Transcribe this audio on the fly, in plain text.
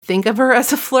think of her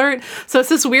as a flirt. So it's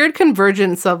this weird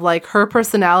convergence of like her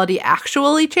personality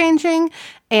actually changing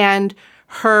and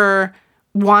her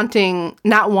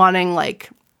not wanting like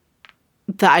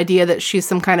the idea that she's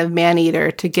some kind of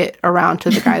man-eater to get around to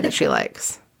the guy that she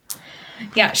likes.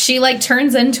 Yeah, she like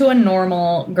turns into a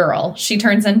normal girl. She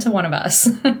turns into one of us.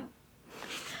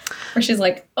 Where she's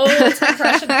like, oh, it's my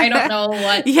crush and I don't know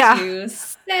what to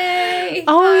say.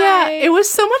 Oh, yeah. It was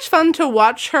so much fun to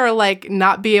watch her, like,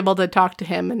 not be able to talk to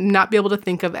him and not be able to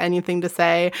think of anything to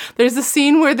say. There's a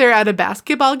scene where they're at a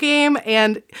basketball game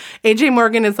and AJ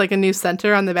Morgan is, like, a new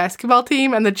center on the basketball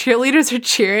team and the cheerleaders are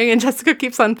cheering and Jessica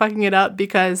keeps on fucking it up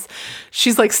because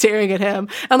she's, like, staring at him.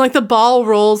 And, like, the ball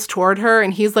rolls toward her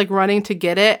and he's, like, running to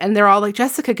get it and they're all like,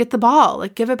 Jessica, get the ball.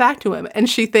 Like, give it back to him. And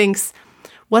she thinks,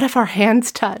 what if our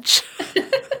hands touch?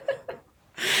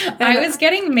 I was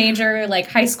getting major, like,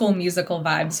 High School Musical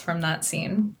vibes from that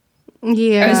scene.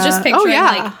 Yeah. I was just picturing,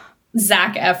 like,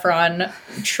 Zac Efron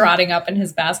trotting up in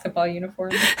his basketball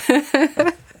uniform.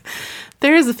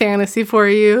 There's a fantasy for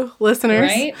you,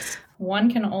 listeners. Right?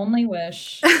 One can only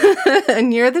wish.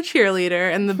 And you're the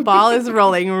cheerleader, and the ball is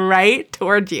rolling right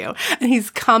toward you. And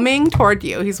he's coming toward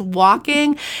you. He's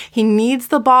walking. He needs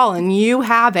the ball, and you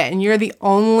have it. And you're the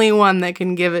only one that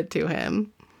can give it to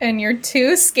him. And you're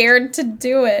too scared to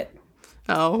do it.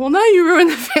 Oh, well, now you ruined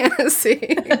the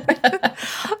fantasy.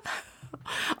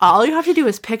 All you have to do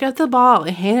is pick up the ball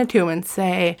and hand it to him and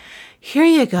say, here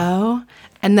you go.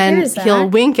 And then he'll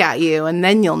wink at you, and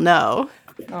then you'll know.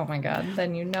 Oh, my God.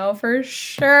 Then you know for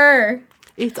sure.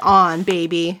 It's on,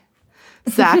 baby.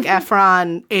 Zac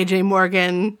Efron, AJ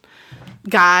Morgan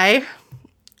guy.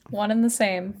 One and the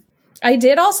same. I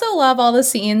did also love all the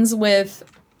scenes with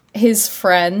his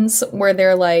friends where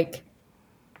they're like,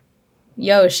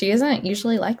 yo, she isn't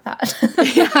usually like that.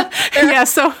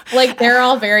 So like they're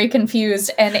all very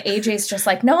confused and AJ's just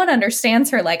like, no one understands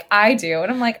her like I do.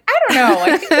 And I'm like, I don't know.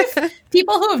 I think if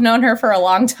people who have known her for a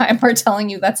long time are telling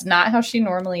you that's not how she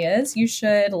normally is, you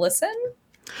should listen.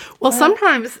 Well,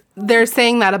 sometimes they're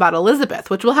saying that about Elizabeth,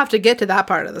 which we'll have to get to that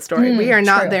part of the story. We are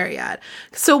not there yet.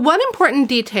 So one important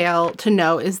detail to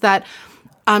know is that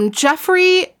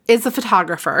Jeffrey is a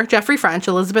photographer. Jeffrey French,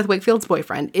 Elizabeth Wakefield's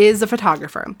boyfriend, is a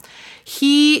photographer.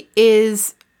 He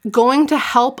is going to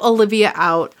help Olivia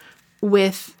out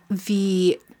with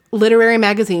the literary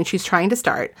magazine she's trying to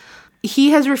start.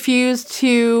 He has refused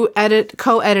to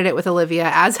co-edit it with Olivia,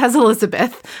 as has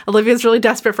Elizabeth. Olivia's really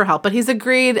desperate for help, but he's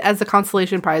agreed as a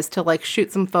consolation prize to like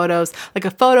shoot some photos, like a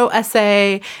photo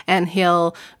essay, and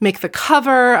he'll make the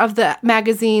cover of the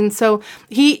magazine. So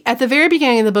he, at the very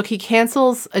beginning of the book, he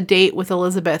cancels a date with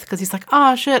Elizabeth because he's like,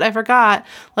 oh shit, I forgot.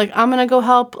 Like, I'm going to go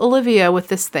help Olivia with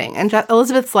this thing. And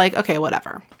Elizabeth's like, okay,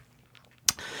 whatever.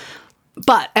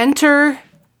 But enter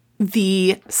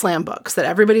the slam books that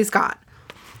everybody's got.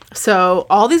 So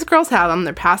all these girls have them.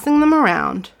 They're passing them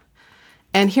around.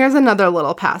 And here's another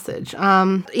little passage.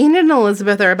 Enid and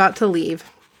Elizabeth are about to leave.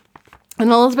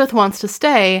 And Elizabeth wants to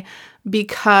stay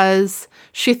because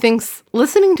she thinks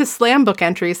listening to slam book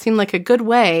entries seemed like a good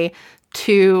way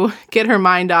to get her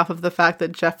mind off of the fact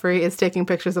that Jeffrey is taking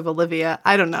pictures of Olivia.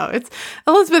 I don't know.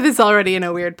 Elizabeth is already in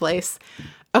a weird place.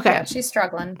 Okay. Yeah, she's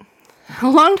struggling.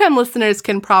 Longtime listeners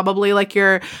can probably, like,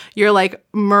 your like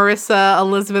Marissa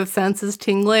Elizabeth sense is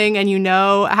tingling, and you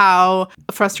know how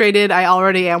frustrated I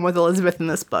already am with Elizabeth in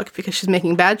this book because she's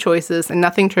making bad choices, and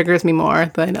nothing triggers me more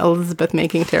than Elizabeth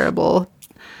making terrible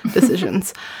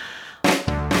decisions.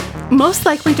 Most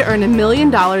likely to earn $1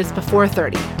 million before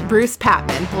 30. Bruce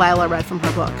Patman, Lila read from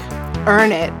her book.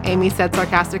 Earn it, Amy said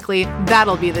sarcastically.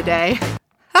 That'll be the day.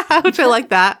 Which I like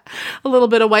that. A little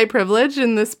bit of white privilege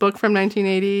in this book from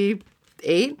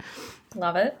 1988.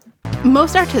 Love it.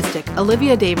 Most artistic,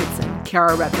 Olivia Davidson,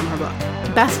 Kara read from her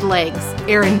book. Best legs,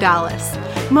 Erin Dallas.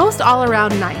 Most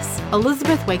all-around nice,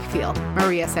 Elizabeth Wakefield,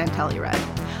 Maria Santelli read.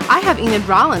 I have Enid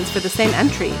Rollins for the same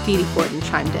entry, Dee Dee Gordon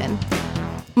chimed in.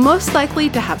 Most likely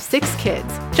to have 6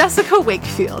 kids, Jessica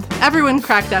Wakefield. Everyone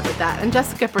cracked up at that, and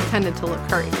Jessica pretended to look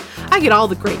hurried. I get all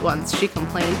the great ones, she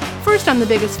complained. First I'm the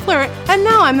biggest flirt, and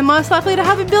now I'm the most likely to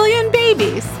have 1 billion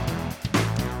babies.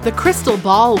 The crystal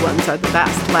ball ones are the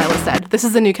best, Lila said. This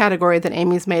is a new category that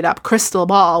Amy's made up, crystal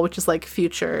ball, which is like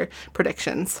future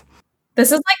predictions. This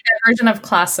is like their version of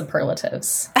class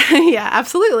superlatives. Yeah,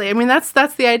 absolutely. I mean, that's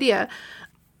the idea.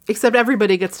 Except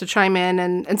everybody gets to chime in,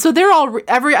 and so they're all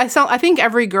I think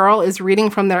every girl is reading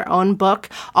from their own book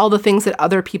all the things that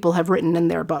other people have written in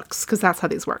their books, because that's how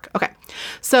these work. Okay,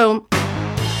 so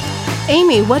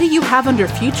Amy, what do you have under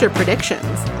future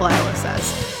predictions? Lila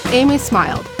says. Amy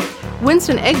smiled.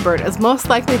 Winston Egbert is most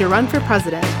likely to run for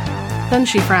president. Then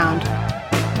she frowned.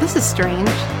 This is strange.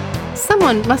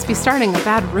 Someone must be starting a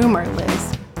bad rumor,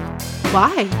 Liz.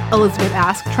 Why? Elizabeth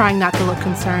asked, trying not to look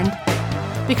concerned.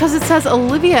 Because it says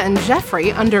Olivia and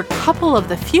Jeffrey under couple of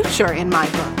the future in my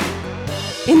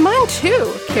book. In mine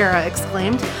too, Kara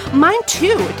exclaimed. Mine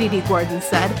too, Dee Dee Gordon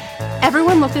said.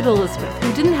 Everyone looked at Elizabeth,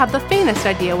 who didn't have the faintest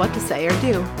idea what to say or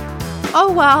do.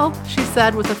 Oh well, she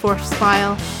said with a forced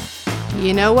smile.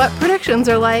 You know what predictions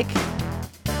are like.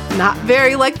 Not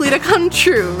very likely to come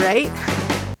true, right?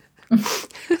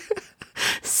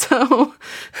 So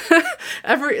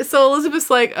Elizabeth's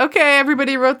like, okay,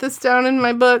 everybody wrote this down in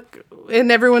my book, in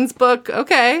everyone's book,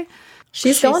 okay.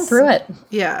 She's going through it.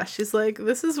 Yeah, she's like,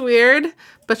 this is weird,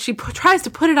 but she tries to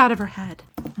put it out of her head.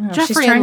 Jeffrey she's trying